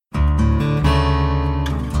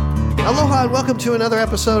Aloha and welcome to another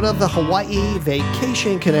episode of the Hawaii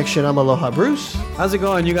Vacation Connection. I'm Aloha Bruce. How's it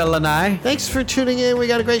going? You got Lanai? Thanks for tuning in. We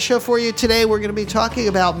got a great show for you today. We're going to be talking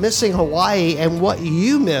about missing Hawaii and what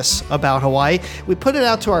you miss about Hawaii. We put it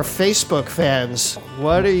out to our Facebook fans.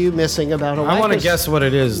 What are you missing about Hawaii? I want to guess what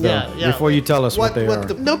it is, though, before you tell us what they are.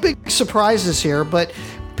 No big surprises here, but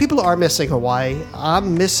people are missing Hawaii.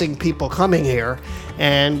 I'm missing people coming here,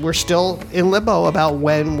 and we're still in limbo about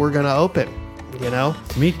when we're going to open. You know?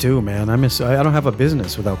 Me too, man. I don't have a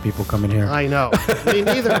business without people coming here. I know. Me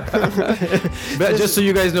neither. But just so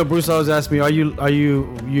you guys know, Bruce always asks me,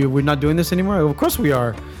 we're not doing this anymore? Of course we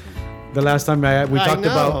are. The last time we talked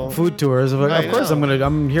about food tours, of course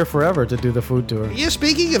I'm here forever to do the food tour. Yeah,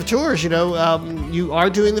 speaking of tours, you are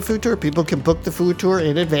doing the food tour. People can book the food tour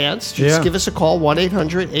in advance. Just give us a call,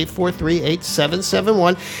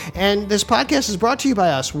 1-800-843-8771. And this podcast is brought to you by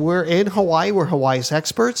us. We're in Hawaii. We're Hawaii's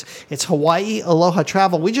experts. It's Hawaii Aloha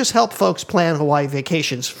Travel. We just help folks plan Hawaii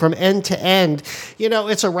vacations from end to end. You know,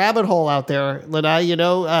 it's a rabbit hole out there, Lanai. You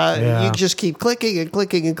just keep clicking and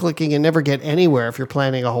clicking and clicking and never get anywhere if you're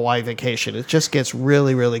planning a Hawaii vacation. It just gets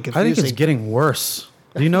really, really confusing. I think it's getting worse.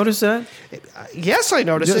 Do you notice that? Yes, I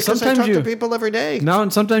notice it because I talk to people every day. No,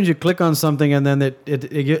 and sometimes you click on something and then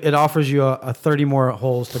it offers you a 30 more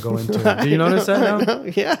holes to go into. Do you notice that now?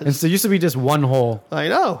 Yes. And so it used to be just one hole. I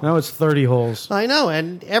know. Now it's 30 holes. I know,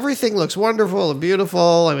 and everything looks wonderful and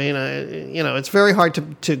beautiful. I mean, it's very hard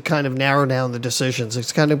to kind of narrow down the decisions.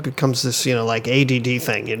 It kind of becomes this, like ADD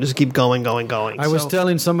thing. You just keep going. I was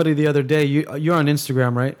telling somebody the other day, you're on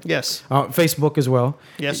Instagram, right? Yes. Facebook as well.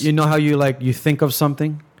 Yes. You know how you think of something?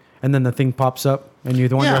 And then the thing pops up, and you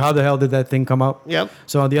wonder how the hell did that thing come up? Yep.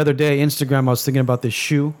 So the other day, Instagram, I was thinking about this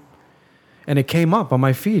shoe, and it came up on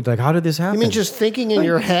my feed. Like, how did this happen? You mean just thinking in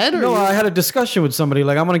your head? Or I had a discussion with somebody.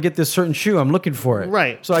 Like, I want to get this certain shoe. I'm looking for it.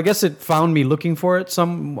 Right. So I guess it found me looking for it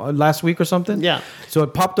last week or something. Yeah. So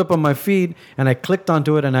it popped up on my feed, and I clicked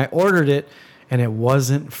onto it, and I ordered it, and it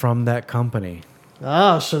wasn't from that company.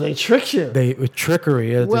 Oh, so they tricked you.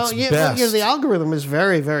 Trickery. It's best. The algorithm is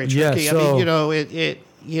very, very tricky. Yeah, so,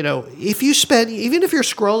 if you spend, even if you're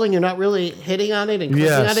scrolling, you're not really hitting on it and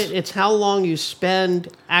clicking on it. It's how long you spend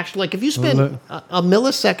actually. Like if you spend a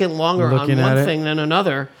millisecond longer on one thing than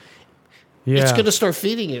another, it's going to start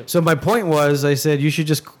feeding you. So my point was, I said you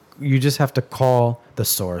just have to call the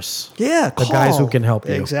source. Yeah, the guys who can help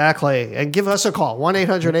you. Exactly. And give us a call,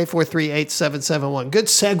 1-800-843-8771. Good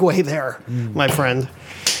segue there, my friend.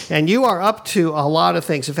 And you are up to a lot of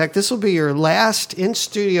things. In fact, this will be your last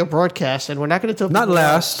in-studio broadcast, and we're not going to tell people. Not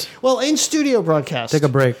last. Well, in-studio broadcast. Take a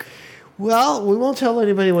break. Well, we won't tell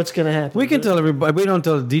anybody what's going to happen. We can tell everybody. We don't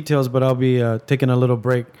tell the details, but I'll be taking a little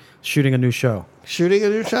break, shooting a new show. Shooting a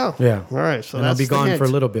new show? Yeah. All right. So and I'll be gone for a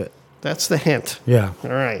little bit. That's the hint. Yeah. All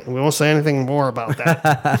right. We won't say anything more about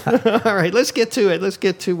that. All right. Let's get to it. Let's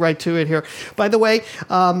get right to it here. By the way,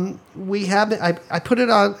 we have I put it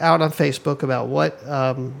out on Facebook about what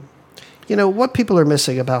what people are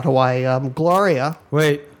missing about Hawaii. Gloria.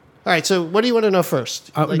 Wait. All right. So what do you want to know first?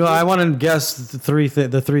 I want to guess the three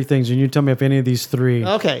things, and you tell me if any of these three.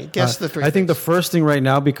 Okay. Guess the three. I think the first thing right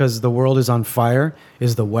now, because the world is on fire,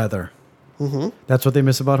 is the weather. Mm-hmm. That's what they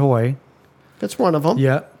miss about Hawaii. That's one of them.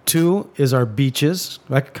 Yeah. 2 is our beaches.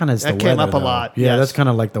 That kind of is the weather. That came up a lot. Yeah, that's kind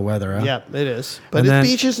of like the weather. Huh? Yeah, it is. But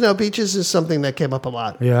beaches is something that came up a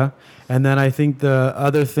lot. Yeah. And then I think the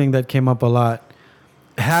other thing that came up a lot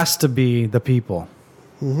has to be the people.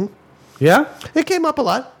 Mm-hmm. Yeah? It came up a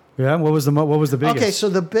lot. Yeah? What was the biggest? Okay, so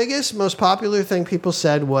the biggest, most popular thing people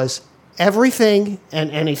said was everything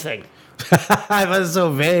and anything. That was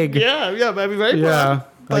so vague. Yeah, I mean, very broad.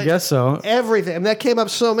 I guess so. Everything. And that came up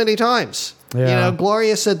so many times. Yeah.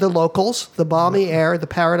 Gloria said the locals, the balmy air, the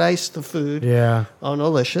paradise, the food. Yeah. Oh,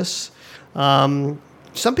 delicious. Some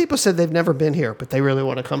people said they've never been here, but they really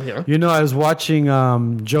want to come here. I was watching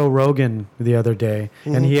Joe Rogan the other day,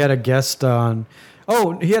 and he had a guest on.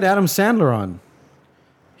 Oh, he had Adam Sandler on.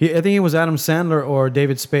 I think it was Adam Sandler or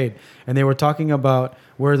David Spade, and they were talking about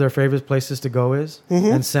where their favorite places to go is.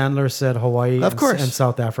 Mm-hmm. And Sandler said Hawaii and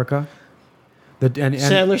South Africa.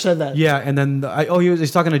 Sandler said that. Yeah, and then he's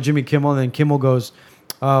talking to Jimmy Kimmel, and then Kimmel goes,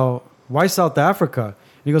 "Oh, why South Africa?" And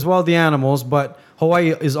he goes, "Well, the animals, but Hawaii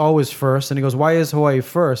is always first." And he goes, "Why is Hawaii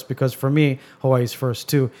first? Because for me, Hawaii's first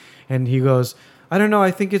too." And he goes, "I don't know. I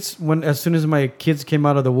think it's as soon as my kids came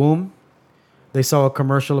out of the womb, they saw a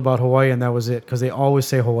commercial about Hawaii, and that was it. Because they always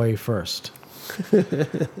say Hawaii first."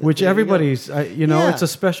 Which everybody's, it's a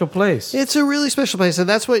special place. It's a really special place, and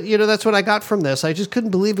that's what I got from this. I just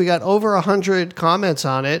couldn't believe we got over 100 comments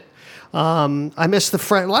on it. I miss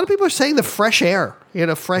a lot of people are saying the fresh air,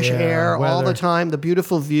 fresh Yeah, air all the weather. time, the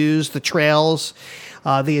beautiful views, the trails,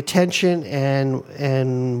 the attention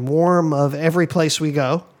and warmth of every place we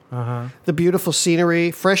go, the beautiful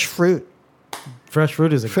scenery, fresh fruit, Fresh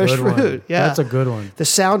fruit is a Fresh good one. fruit, yeah. That's a good one. the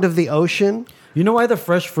sound of the ocean. You know why the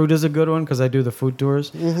fresh fruit is a good one? Because I do the food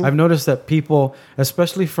tours. I've noticed that people,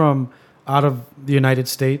 especially from out of the United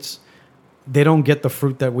States, they don't get the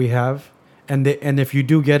fruit that we have. And if you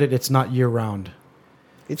do get it, it's not year round.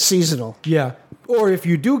 It's seasonal. Yeah. Or if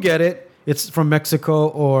you do get it, it's from Mexico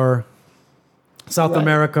or South Right,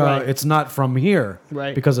 America. right. It's not from here.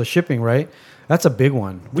 Right. Because of shipping, right? That's a big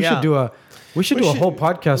one. We Yeah. should do a whole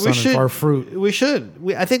podcast on our fruit. We should.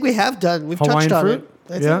 I think we have done. We've Hawaiian touched on fruit? it.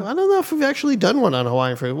 I Yeah. don't know if we've actually done one on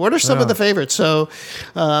Hawaiian fruit. What are some of Yeah. the favorites? So,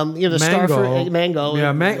 the star fruit, mango.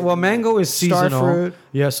 Yeah, mango is Star seasonal. fruit.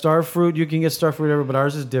 Yeah, star fruit. You can get star fruit everywhere, but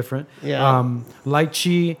ours is different. Yeah.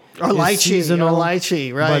 Lychee Or is lychee, seasonal. or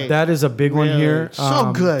lychee, right. But that is a big one Really. here.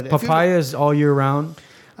 So good. If you- Papaya is all year round.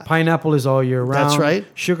 Pineapple is all year round. That's right.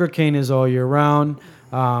 Sugar cane is all year round.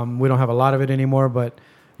 We don't have a lot of it anymore, but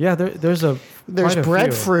yeah, there's There's quite a few.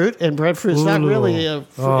 breadfruit, and breadfruit's not Ooh. really a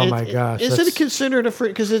Oh, my gosh, Is it that's- considered a fruit?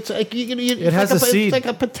 Because it's like It has a seed. It's like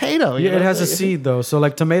a potato. Yeah, it has a seed though. So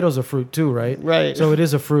like tomatoes are fruit too, right? Right. So it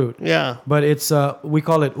is a fruit. Yeah. But it's we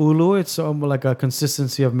call it ulu. It's like a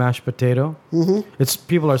consistency of mashed potato. Mm-hmm. It's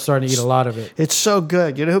people are starting to eat a lot of it. It's so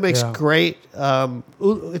good. You know who makes Yeah. great?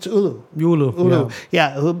 It's Ulu. Ulu. Ulu.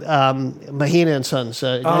 Yeah. Yeah. Mahina and Sons.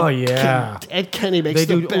 Oh, yeah. Ed Kenny makes They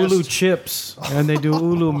the do best. ulu chips and they do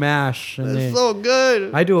ulu mash. And It's so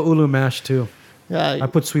good. I do a ulu mash too. I Yeah.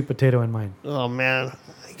 put sweet potato in mine. Oh man,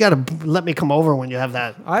 you gotta let me come over when you have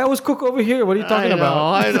that. I always cook over here. What are you talking about?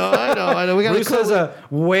 I know. We gotta Bruce cook. has a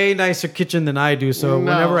way nicer kitchen than I do, so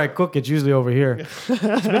No. whenever I cook, it's usually over here.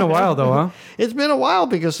 It's been a while though, huh? It's been a while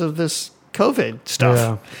because of this COVID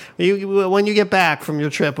stuff. When you get back from your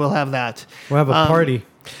trip, we'll have that. We'll have a party.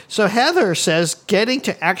 So Heather says getting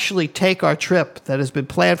to actually take our trip that has been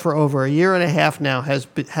planned for over a year and a half now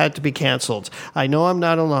had to be canceled. I know I'm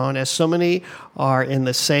not alone, as so many are in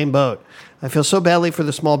the same boat. I feel so badly for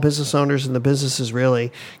the small business owners and the businesses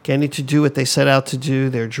really getting to do what they set out to do,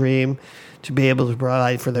 their dream, to be able to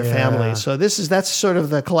provide for their Yeah. families. So that's sort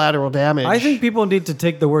of the collateral damage. I think people need to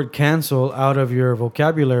take the word cancel out of your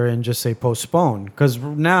vocabulary and just say postpone. Because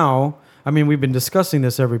now, I mean, we've been discussing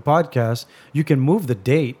this every podcast. You can move the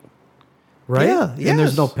date, right? Yeah, And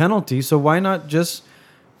there's no yes. penalty. So why not just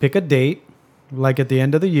pick a date, like at the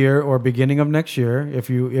end of the year or beginning of next year, if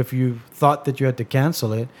you thought that you had to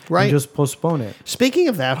cancel it, Right. and just postpone it. Speaking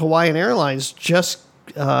of that, Hawaiian Airlines just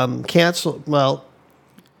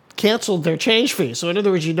canceled their change fee. So in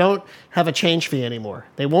other words, you don't have a change fee anymore.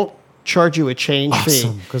 They won't charge you a change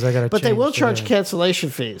Awesome, fee. 'cause I gotta But they change will charge today. cancellation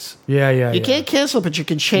fees. Yeah. You can't cancel, but you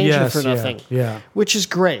can change Yes, it for yeah, nothing. yeah. Which is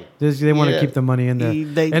great. They want to Yeah. keep the money in there.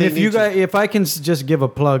 They and if need you to. guys, if I can just give a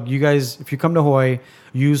plug, you guys, if you come to Hawaii,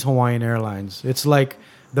 use Hawaiian Airlines. It's like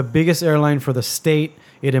the biggest airline for the state.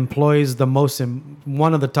 It employs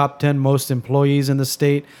one of the top 10 most employees in the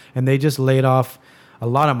state, and they just laid off a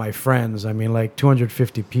lot of my friends. I mean, like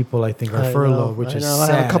 250 people, I think, are furloughed, which is sad.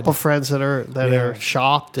 I have a couple friends that are Yeah.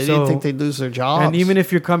 shocked. They So- didn't think they'd lose their jobs. And even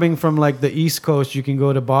if you're coming from like the East Coast, you can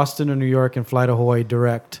go to Boston or New York and fly to Hawaii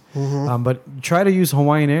direct. But try to use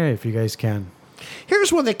Hawaiian Air if you guys can.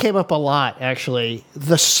 Here's one that came up a lot, actually: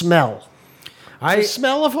 the smell. The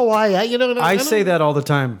smell of Hawaii. I say that all the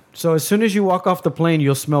time. So as soon as you walk off the plane,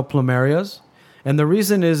 you'll smell plumerias. And the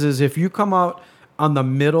reason is if you come out on the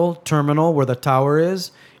middle terminal where the tower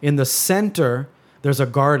is, in the center, there's a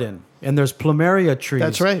garden and there's plumeria trees.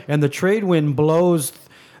 That's right. And the trade wind blows.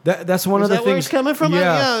 That's one Is of the that where things. it's coming from?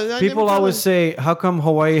 Yeah. I People never always thought say, how come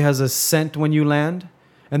Hawaii has a scent when you land?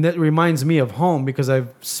 And that reminds me of home because I've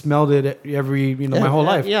smelled it my whole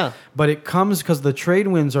life. Yeah. But it comes because the trade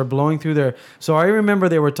winds are blowing through there. So I remember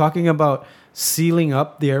they were talking about sealing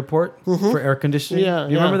up the airport for air conditioning. Yeah,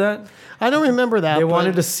 you remember that? I don't remember that. They but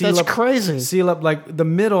wanted to seal that's up. crazy. Seal up like the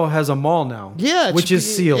middle has a mall now. Yeah, which is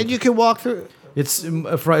sealed. and you can walk through. It's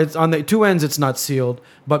on the two ends. It's not sealed,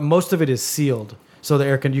 but most of it is sealed. So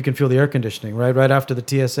you can feel the air conditioning right after the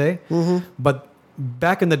TSA. But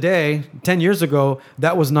back in the day, 10 years ago,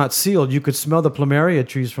 that was not sealed. You could smell the plumeria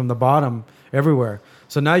trees from the bottom everywhere.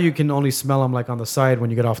 So now you can only smell them like on the side when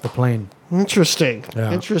you get off the plane. Interesting.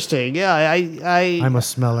 Yeah. Interesting. Yeah, I'm a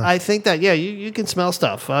smeller. I think that you can smell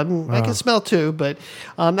stuff. I can smell too, but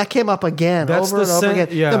that came up again That's over and the over scent-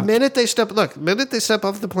 again. yeah. The minute they step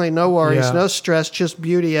off the plane, no worries, Yeah. no stress, just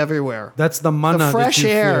beauty everywhere. That's the mana fresh that you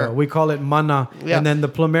air. feel. We call it mana. Yeah. And then the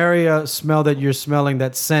plumeria smell that you're smelling,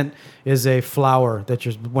 that scent is a flower that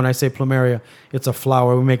you're, when I say plumeria, it's a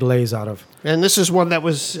flower we make lays out of. And this is one that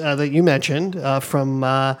was that you mentioned from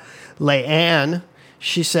Leanne.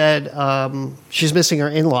 She said she's missing her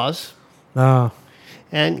in-laws.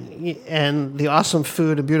 And the awesome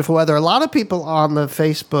food and beautiful weather. A lot of people on the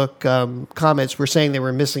Facebook comments were saying they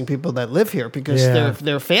were missing people that live here because Yeah.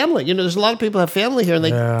 they're family. You know, there's a lot of people that have family here and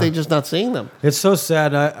they're just not seeing them. It's so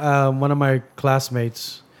sad. One of my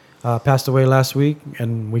classmates passed away last week,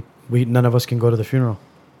 and we none of us can go to the funeral.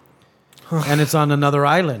 And it's on another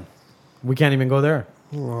island. We can't even go there.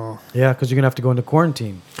 Oh. Yeah, because you're going to have to go into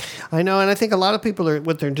quarantine. I know, and I think a lot of people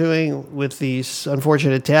what they're doing with these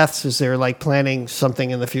unfortunate deaths is they're like planning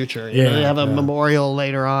something in the future. You know, they have a memorial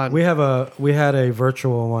later on. We had a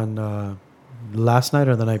virtual one last night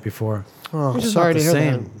or the night before. Oh, which is sorry not to the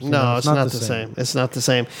hear same. that. No, it's not the same. It's not the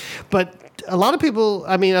same. But a lot of people,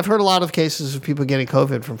 I mean, I've heard a lot of cases of people getting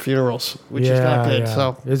COVID from funerals, which is not good. Yeah.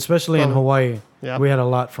 So especially in Hawaii, Yeah. we had a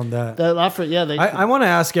lot from that. I I want to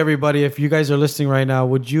ask everybody, if you guys are listening right now,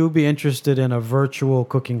 would you be interested in a virtual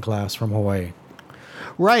cooking class from Hawaii?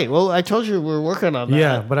 right. Well, I told you we're working on that.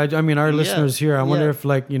 Yeah, but I mean, our listeners here, I wonder if,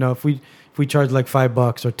 like, you know, if we charge like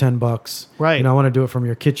 $5 or $10, Right. You know, I want to do it from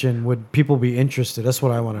your kitchen. Would people be interested? That's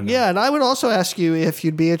what I want to know. Yeah, and I would also ask you if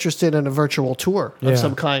you'd be interested in a virtual tour of Yeah.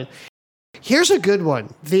 some kind. Here's a good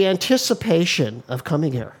one: the anticipation of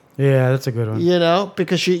coming here. Yeah, that's a good one. You know,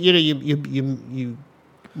 because you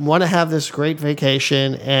want to have this great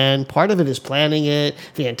vacation, and part of it is planning it,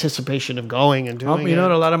 the anticipation of going and doing You it. know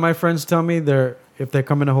what a lot of my friends tell me? If they're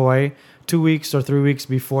coming to Hawaii, 2 weeks or 3 weeks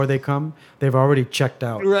before they come, they've already checked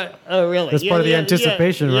out. Right. Oh, really? That's part of the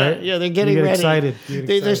anticipation, right? Yeah, they're getting You get ready. excited.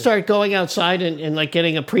 They start going outside and like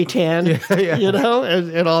getting a pre-tan, you know,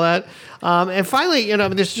 and all that. And finally, you know,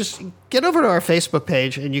 there's just get over to our Facebook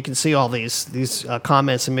page and you can see all these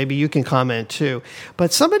comments, and maybe you can comment too.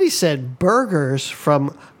 But somebody said burgers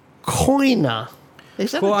from Koina.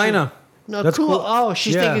 Is that Kuaina. No, That's cool. cool. Oh,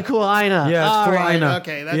 she's Yeah. thinking Kuaina. Yeah, it's All right, Kuaina.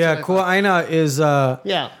 Okay, that's yeah, what I thought. Kuaina is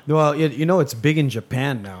Yeah. Well, you know, it's big in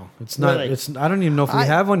Japan now. It's not. Really? It's. I don't even know if we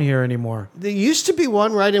have one here anymore. There used to be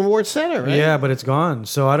one right in Ward Center, right? Yeah, but it's gone.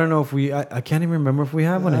 So I don't know if we. I can't even remember if we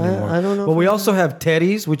have one anymore. I don't know But if we we also have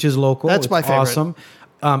Teddy's, which is local. That's It's my favorite. Awesome.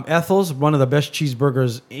 Ethel's, one of the best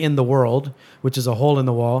cheeseburgers in the world, which is a hole in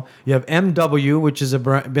the wall. You have MW, which has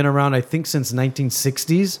been around, I think, since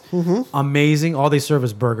 1960s. Mm-hmm. Amazing. All they serve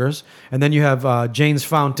is burgers. And then you have Jane's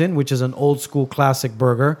Fountain, which is an old school classic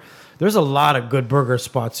burger. There's a lot of good burger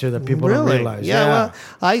spots here that people don't realize. Yeah, well,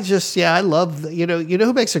 I love, you know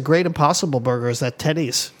who makes a great Impossible Burger is that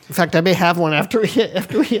Teddy's. In fact, I may have one after we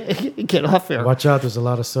get off here. Watch out, there's a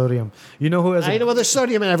lot of sodium. You know who has I know, well, there's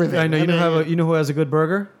sodium in everything. I know you know who has a good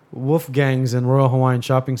burger? Wolfgang's in Royal Hawaiian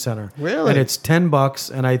Shopping Center. Really? And it's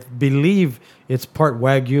 $10, and I believe it's part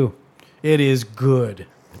Wagyu. It is good.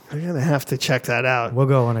 We're going to have to check that out. We'll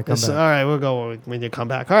go when I come back. All right, we'll go when you come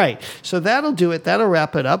back. All right, so that'll do it. That'll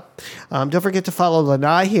wrap it up. Don't forget to follow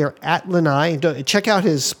Lanai here at Lanai. Check out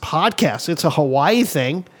his podcast. It's a Hawaii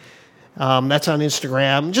thing. That's on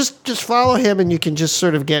Instagram. Just follow him, and you can just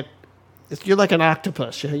sort of get. You're like an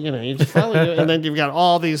octopus. You just follow, and then you've got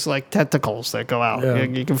all these like tentacles that go out. Yeah.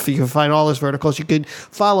 You can find all those verticals. You can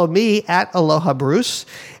follow me at Aloha Bruce,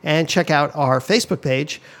 and check out our Facebook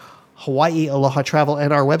page, Hawaii Aloha Travel,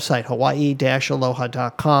 and our website,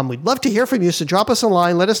 hawaii-aloha.com. We'd love to hear from you, so drop us a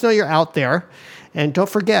line. Let us know you're out there. And don't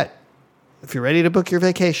forget, if you're ready to book your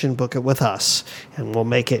vacation, book it with us, and we'll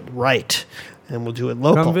make it right, and we'll do it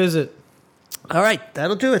local. Come visit. All right,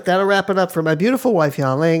 that'll do it. That'll wrap it up for my beautiful wife,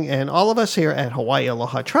 Yan Ling, and all of us here at Hawaii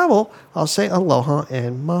Aloha Travel. I'll say aloha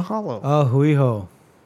and mahalo. Oh, hui ho.